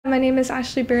My name is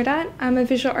Ashley Beerdat. I'm a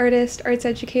visual artist, arts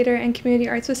educator, and community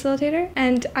arts facilitator,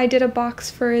 and I did a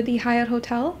box for the Hyatt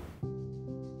Hotel.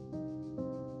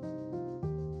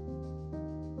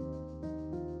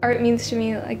 Art means to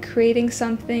me like creating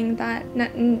something that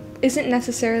isn't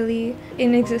necessarily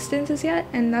in existence as yet,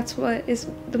 and that's what is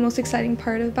the most exciting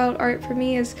part about art for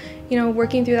me is,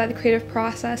 working through that creative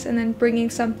process and then bringing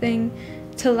something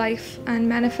to life and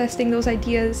manifesting those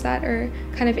ideas that are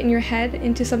kind of in your head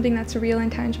into something that's real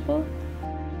and tangible.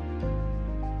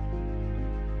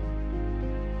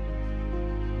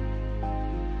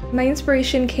 My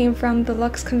inspiration came from the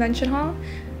Luxe Convention Hall.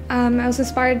 I was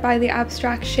inspired by the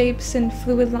abstract shapes and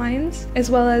fluid lines,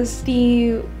 as well as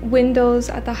the windows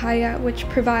at the Hyatt, which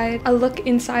provide a look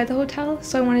inside the hotel,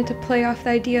 so I wanted to play off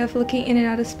the idea of looking in and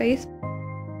out of space.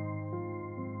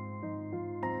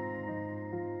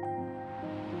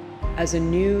 As a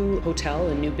new hotel,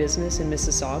 a new business in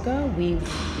Mississauga, we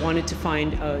wanted to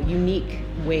find a unique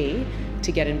way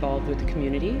to get involved with the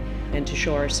community and to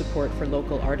show our support for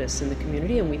local artists in the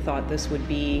community, and we thought this would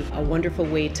be a wonderful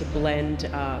way to blend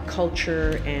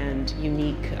culture and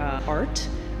unique art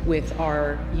with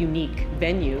our unique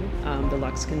venue, the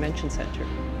Luxe Convention Centre.